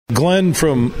Glenn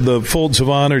from the Folds of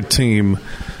Honor team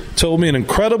told me an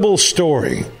incredible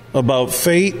story about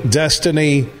fate,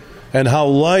 destiny, and how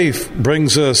life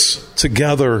brings us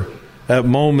together at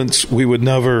moments we would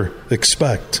never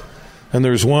expect. And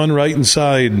there's one right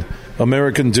inside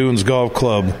American Dunes Golf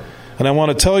Club. And I want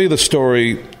to tell you the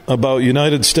story about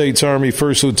United States Army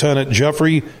First Lieutenant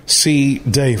Jeffrey C.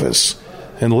 Davis,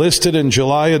 enlisted in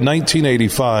July of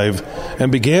 1985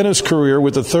 and began his career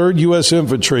with the 3rd U.S.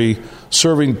 Infantry,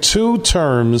 serving 2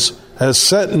 terms as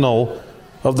sentinel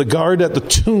of the guard at the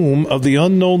tomb of the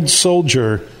unknown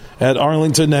soldier at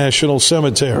Arlington National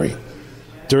Cemetery.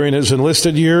 During his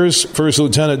enlisted years, First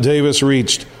Lieutenant Davis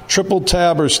reached triple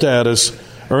tabber status,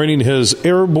 earning his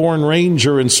Airborne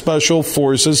Ranger and Special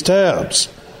Forces tabs.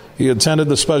 He attended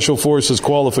the Special Forces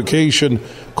qualification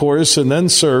course and then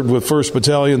served with 1st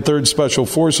Battalion, 3rd Special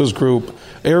Forces Group,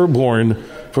 Airborne,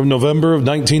 from November of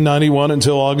 1991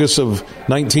 until August of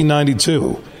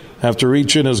 1992. After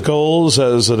reaching his goals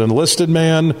as an enlisted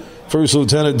man, First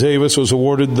Lieutenant Davis was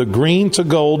awarded the Green to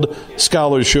Gold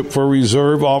Scholarship for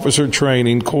Reserve Officer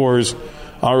Training Corps,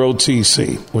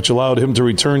 ROTC, which allowed him to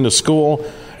return to school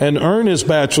and earn his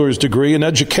bachelor's degree in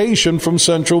education from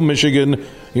Central Michigan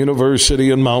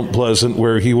University in Mount Pleasant,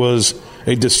 where he was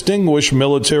a distinguished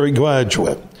military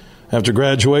graduate. After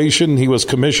graduation, he was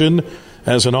commissioned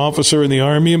as an officer in the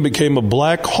Army and became a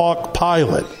Black Hawk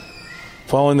pilot.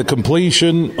 Following the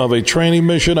completion of a training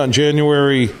mission on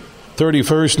January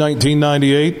 31st,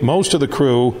 1998, most of the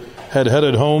crew had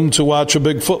headed home to watch a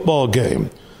big football game.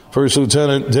 First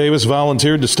Lieutenant Davis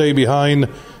volunteered to stay behind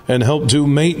and help do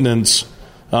maintenance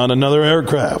on another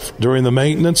aircraft. During the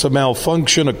maintenance, a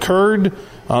malfunction occurred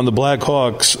on the Black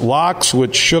Hawk's locks,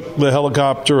 which shook the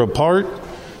helicopter apart.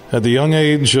 At the young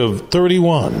age of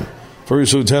 31,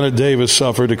 First Lieutenant Davis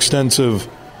suffered extensive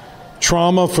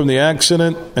trauma from the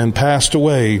accident and passed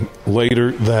away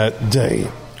later that day.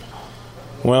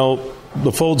 Well,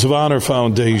 the Folds of Honor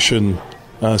Foundation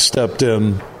stepped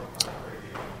in,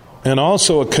 and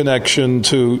also a connection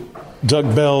to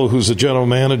Doug Bell, who's the general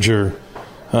manager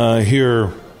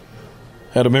here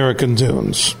at American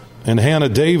Dunes. And Hannah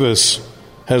Davis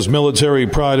has military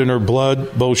pride in her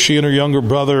blood. Both she and her younger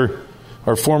brother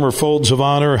are former Folds of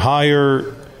Honor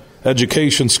higher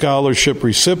education scholarship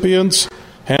recipients.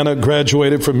 Hannah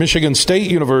graduated from Michigan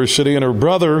State University and her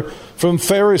brother from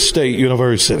Ferris State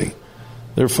University.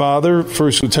 Their father,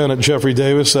 First Lieutenant Jeffrey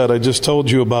Davis, that I just told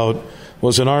you about,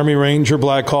 was an Army Ranger,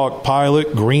 Black Hawk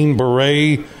pilot, Green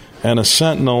Beret, and a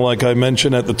sentinel, like I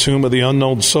mentioned, at the Tomb of the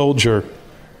Unknown Soldier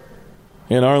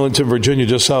in Arlington, Virginia,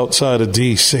 just outside of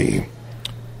D.C.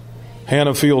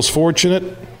 Hannah feels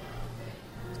fortunate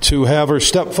to have her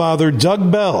stepfather,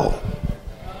 Doug Bell,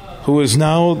 who is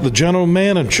now the general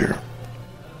manager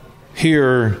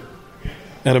here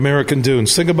at American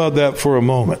Dunes. Think about that for a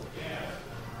moment.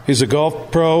 He's a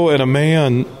golf pro and a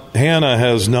man Hannah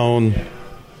has known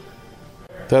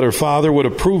that her father would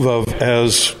approve of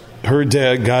as her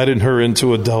dad guided her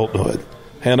into adulthood.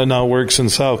 Hannah now works in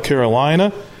South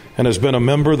Carolina and has been a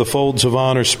member of the Folds of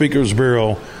Honor Speakers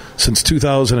Bureau since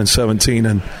 2017.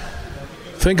 And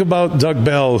think about Doug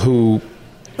Bell, who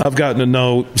I've gotten to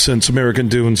know since American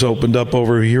Dunes opened up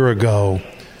over a year ago,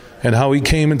 and how he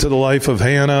came into the life of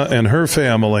Hannah and her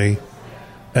family.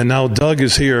 And now Doug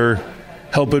is here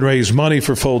helping raise money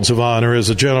for Folds of Honor as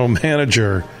a general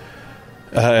manager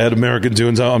at American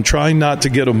Dunes. I'm trying not to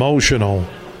get emotional,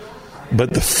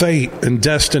 but the fate and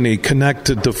destiny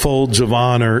connected to Folds of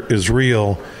Honor is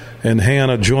real. And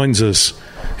Hannah joins us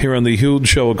here on the huge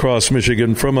show across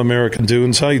Michigan from American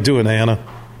Dunes. How you doing, Hannah?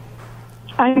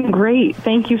 I'm great.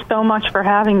 Thank you so much for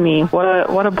having me.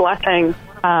 What a blessing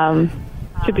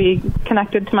to be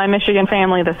connected to my Michigan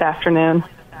family this afternoon.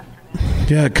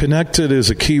 Yeah, connected is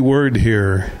a key word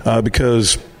here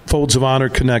because Folds of Honor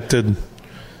connected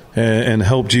and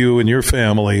helped you and your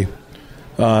family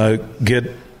get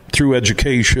through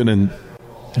education and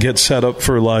get set up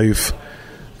for life.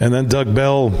 And then Doug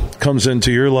Bell comes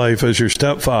into your life as your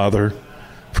stepfather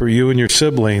for you and your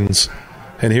siblings.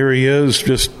 And here he is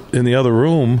just in the other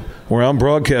room where I'm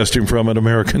broadcasting from at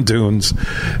American Dunes.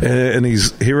 And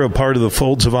he's here a part of the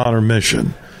Folds of Honor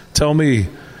mission. Tell me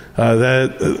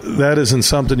that isn't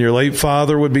something your late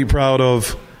father would be proud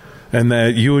of, and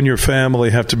that you and your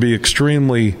family have to be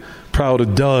extremely proud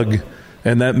of Doug,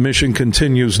 and that mission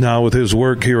continues now with his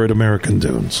work here at American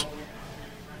Dunes.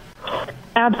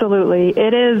 Absolutely.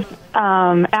 It is,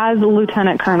 as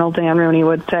Lieutenant Colonel Dan Rooney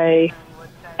would say,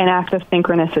 an act of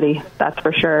synchronicity, that's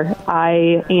for sure.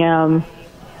 I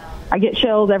get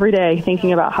chills every day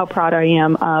thinking about how proud I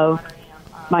am of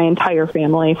my entire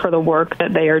family for the work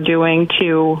that they are doing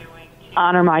to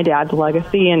honor my dad's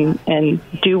legacy and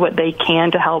do what they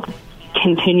can to help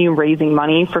continue raising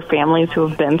money for families who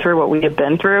have been through what we have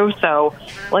been through. So,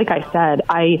 like I said,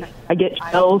 I get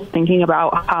chills thinking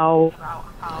about how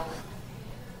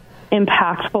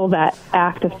impactful that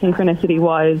act of synchronicity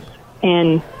was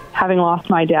in having lost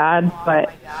my dad,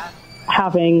 but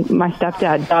having my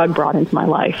stepdad, Doug, brought into my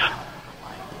life.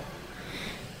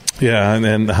 Yeah,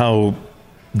 and how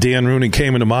Dan Rooney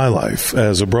came into my life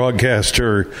as a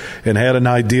broadcaster and had an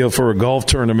idea for a golf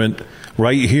tournament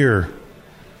right here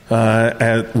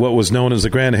at what was known as the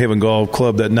Grand Haven Golf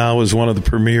Club, that now is one of the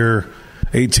premier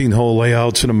 18-hole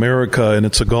layouts in America, and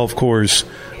it's a golf course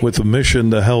with a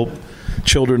mission to help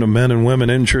children of men and women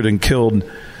injured and killed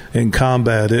in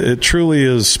combat. It truly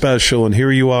is special, and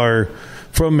here you are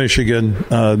from Michigan,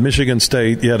 Michigan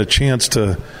State. You had a chance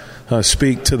to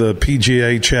speak to the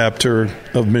PGA chapter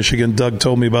of Michigan. Doug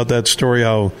told me about that story,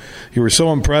 how you were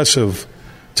so impressive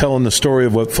telling the story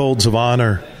of what Folds of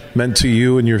Honor meant to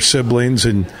you and your siblings,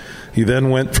 and you then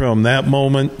went from that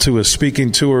moment to a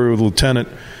speaking tour with Lieutenant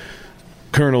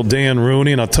Colonel Dan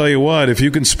Rooney. And I'll tell you what, if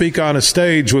you can speak on a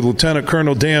stage with Lieutenant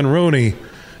Colonel Dan Rooney,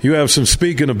 you have some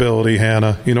speaking ability,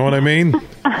 Hannah. You know what I mean?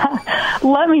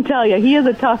 Let me tell you, he is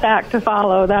a tough act to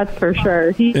follow, that's for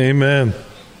sure. Amen.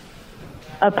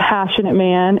 A passionate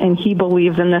man, and he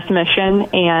believes in this mission,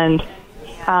 and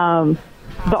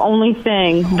the only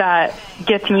thing that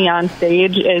gets me on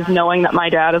stage is knowing that my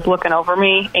dad is looking over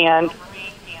me, and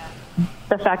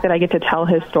the fact that I get to tell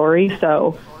his story.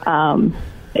 So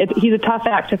he's a tough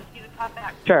act,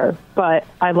 sure, but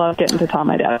I love getting to tell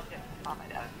my dad.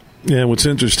 Yeah, what's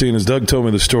interesting is Doug told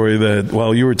me the story that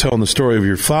while you were telling the story of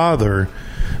your father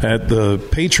at the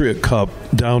Patriot Cup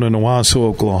down in Owasso,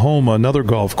 Oklahoma, another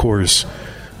golf course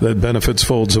that benefits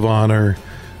Folds of Honor,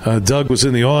 Doug was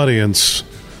in the audience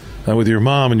with your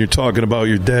mom, and you're talking about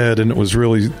your dad, and it was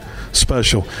really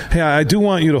special. Hey, I do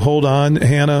want you to hold on,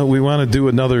 Hannah. We want to do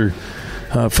another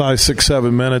 5, 6,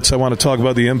 7 minutes. I want to talk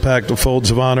about the impact of Folds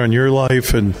of Honor in your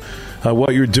life and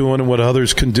what you're doing and what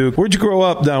others can do. Where'd you grow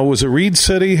up now? Was it Reed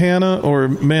City, Hannah, or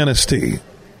Manistee?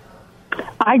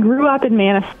 I grew up in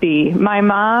Manistee. My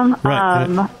mom,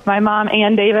 right. My mom,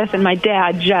 Ann Davis, and my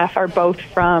dad, Jeff, are both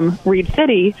from Reed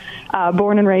City,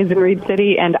 born and raised in Reed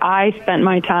City, and I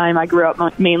grew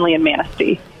up mainly in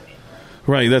Manistee.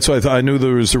 Right, that's why I knew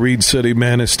there was the Reed City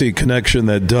Manistee connection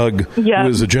that Doug, who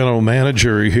is the general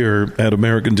manager here at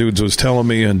American Dudes, was telling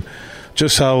me, and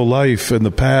just how life and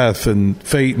the path and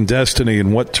fate and destiny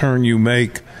and what turn you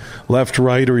make, left,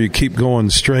 right, or you keep going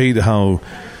straight, how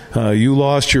you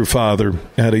lost your father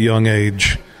at a young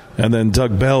age, and then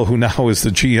Doug Bell, who now is the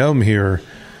GM here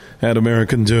at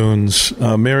American Dunes,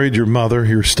 married your mother,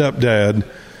 your stepdad,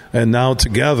 and now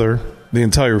together, the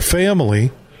entire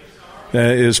family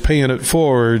is paying it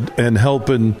forward and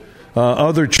helping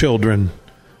other children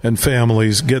and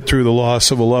families get through the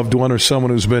loss of a loved one or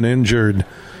someone who's been injured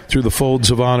through the Folds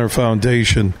of Honor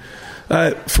Foundation.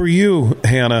 For you,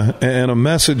 Hannah, and a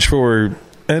message for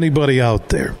anybody out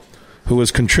there who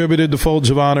has contributed to Folds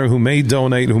of Honor, who may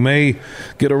donate, who may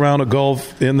get a round of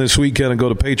golf in this weekend and go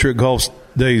to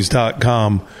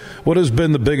PatriotGolfDays.com. What has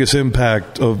been the biggest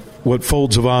impact of what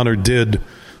Folds of Honor did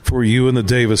for you and the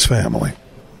Davis family?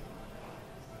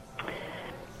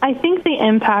 I think the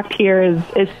impact here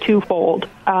is twofold.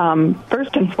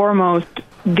 First and foremost,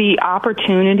 the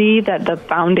opportunity that the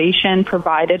foundation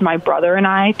provided my brother and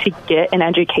I to get an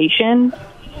education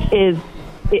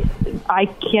I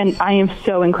am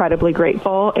so incredibly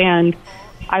grateful, and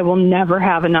I will never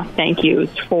have enough thank yous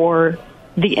for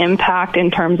the impact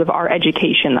in terms of our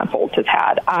education that Folds has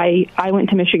had. I went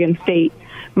to Michigan State.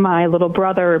 My little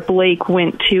brother, Blake,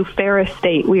 went to Ferris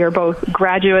State. We are both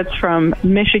graduates from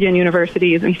Michigan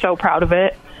universities and so proud of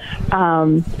it.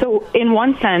 So in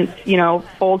one sense,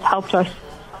 Folds helped us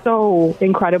so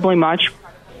incredibly much,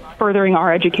 furthering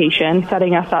our education,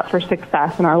 setting us up for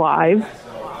success in our lives.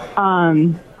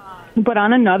 But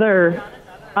on another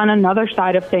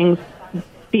side of things,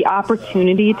 the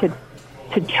opportunity to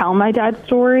tell my dad's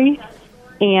story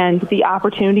and the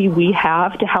opportunity we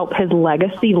have to help his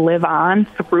legacy live on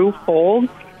through Folds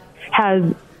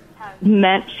has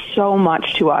meant so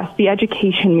much to us. The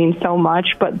education means so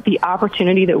much, but the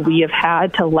opportunity that we have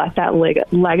had to let that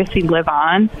legacy live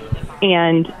on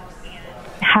and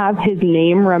have his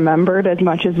name remembered as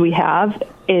much as we have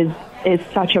is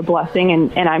such a blessing,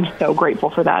 and I'm so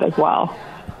grateful for that as well.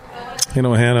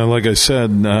 Hannah, like I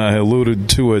said, I alluded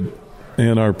to it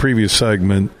in our previous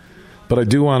segment, but I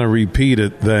do want to repeat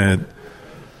it that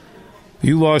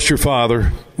you lost your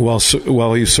father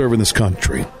while he's serving this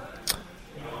country.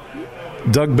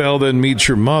 Doug Bell then meets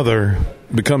your mother,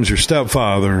 becomes your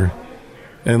stepfather,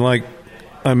 and like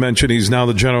I mentioned he's now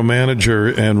the general manager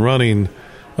and running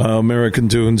American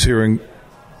Dunes here in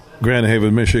Grand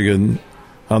Haven, Michigan,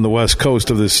 on the west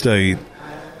coast of this state.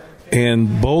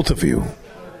 And both of you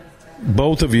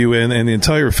and the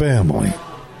entire family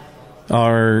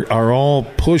are all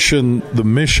pushing the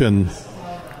mission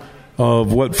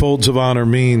of what Folds of Honor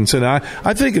means. And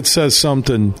I think it says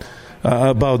something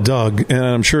about Doug, and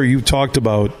I'm sure you talked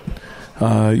about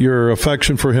your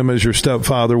affection for him as your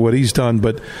stepfather, what he's done,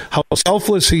 but how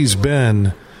selfless he's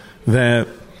been, that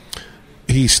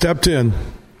he stepped in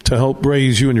to help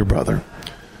raise you and your brother.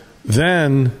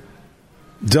 Then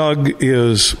Doug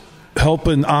is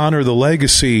helping honor the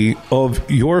legacy of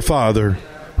your father,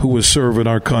 who was serving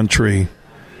our country.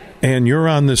 And you're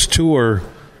on this tour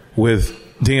with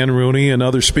Dan Rooney and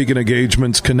other speaking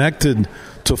engagements connected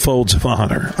to Folds of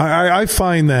Honor. I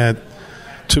find that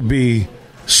to be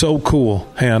so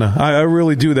cool, Hannah. I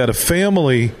really do. That a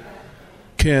family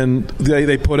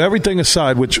they put everything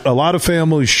aside, which a lot of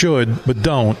families should but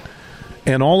don't,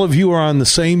 and all of you are on the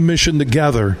same mission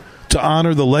together to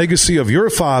honor the legacy of your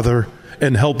father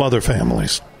and help other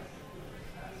families.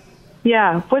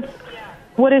 Yeah,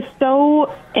 what is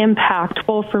so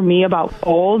impactful for me about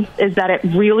Folds is that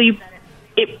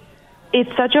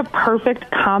it's such a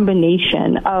perfect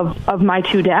combination of my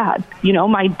two dads. You know,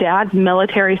 my dad's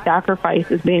military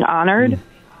sacrifice is being honored,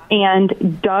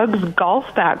 and Doug's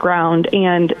golf background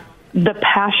and the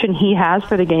passion he has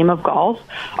for the game of golf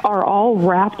are all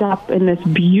wrapped up in this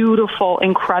beautiful,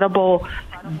 incredible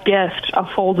gift of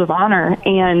Folds of Honor.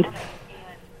 And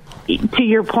to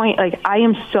your point, like, I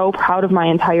am so proud of my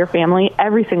entire family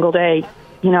every single day.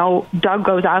 You know, Doug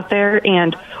goes out there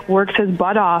and works his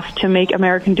butt off to make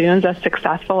American Dunes as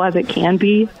successful as it can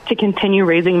be, to continue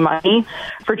raising money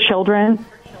for children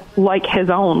like his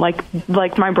own,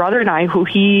 like my brother and I, who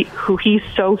he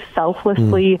so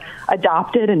selflessly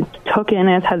adopted and took in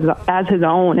as his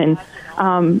own. And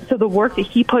so the work that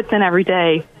he puts in every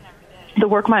day, the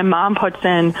work my mom puts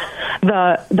in,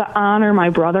 the honor my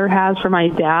brother has for my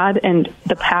dad, and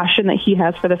the passion that he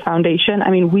has for the foundation. I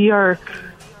mean, we are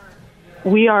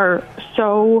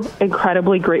so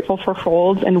incredibly grateful for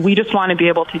Folds, and we just want to be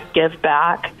able to give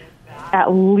back at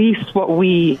least what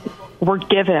we were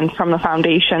given from the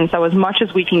foundation. So as much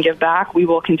as we can give back, we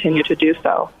will continue to do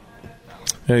so.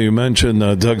 Yeah, you mentioned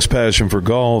Doug's passion for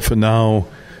golf, and now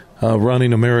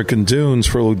running American Dunes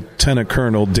for Lieutenant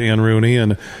Colonel Dan Rooney.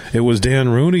 And it was Dan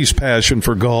Rooney's passion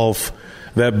for golf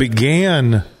that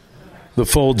began the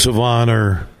Folds of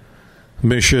Honor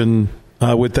mission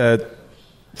with that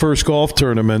first golf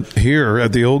tournament here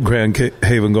at the old Grand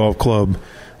Haven Golf Club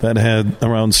that had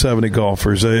around 70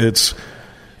 golfers. It's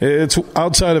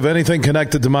outside of anything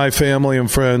connected to my family and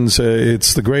friends.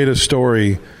 It's the greatest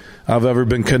story I've ever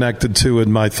been connected to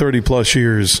in my 30-plus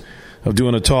years of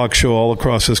doing a talk show all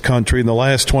across this country, in the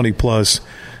last 20-plus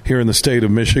here in the state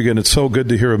of Michigan. It's so good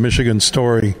to hear a Michigan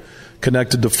story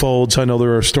connected to Folds. I know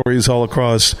there are stories all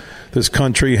across this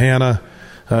country. Hannah,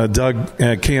 Doug,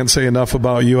 can't say enough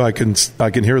about you. I can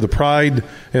hear the pride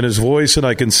in his voice, and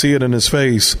I can see it in his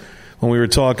face when we were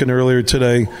talking earlier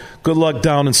today. Good luck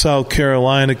down in South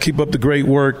Carolina. Keep up the great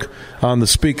work on the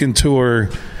speaking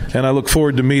tour, and I look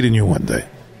forward to meeting you one day.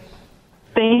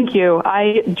 Thank you.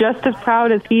 I just as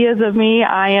proud as he is of me,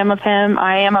 I am of him.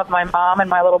 I am of my mom and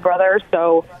my little brother.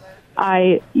 So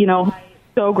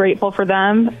so grateful for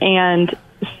them. And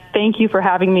thank you for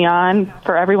having me on.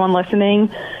 For everyone listening,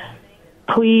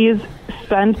 please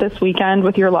spend this weekend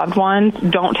with your loved ones.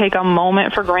 Don't take a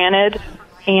moment for granted,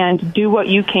 and do what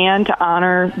you can to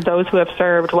honor those who have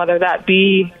served, whether that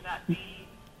be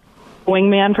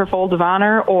wingman for Folds of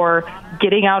Honor or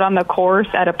getting out on the course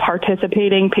at a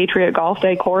participating Patriot Golf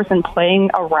Day course and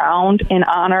playing a round in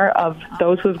honor of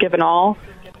those who have given all.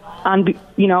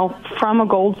 From a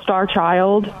Gold Star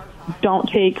child, don't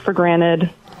take for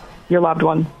granted your loved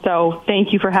one. So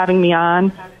thank you for having me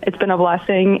on. It's been a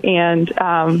blessing, and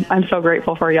I'm so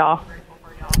grateful for y'all.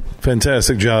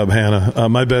 Fantastic job, Hannah.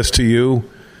 My best to you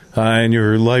and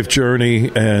your life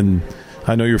journey, and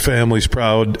I know your family's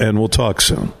proud, and we'll talk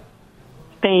soon.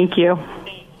 Thank you.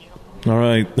 All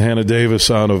right, Hannah Davis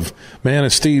out of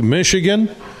Manistee, Michigan,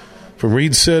 from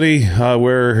Reed City,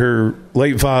 where her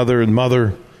late father and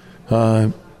mother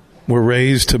were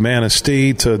raised, to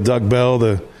Manistee, to Doug Bell,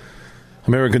 the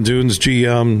American Dunes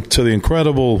GM, to the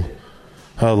incredible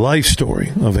life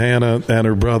story of Hannah and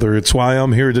her brother. It's why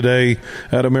I'm here today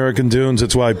at American Dunes.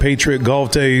 It's why Patriot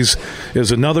Golf Days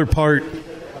is another part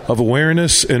of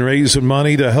awareness and raising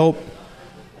money to help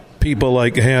people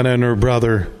like Hannah and her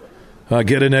brother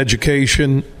get an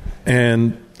education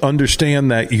and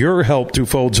understand that your help to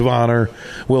Folds of Honor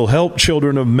will help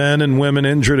children of men and women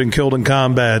injured and killed in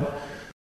combat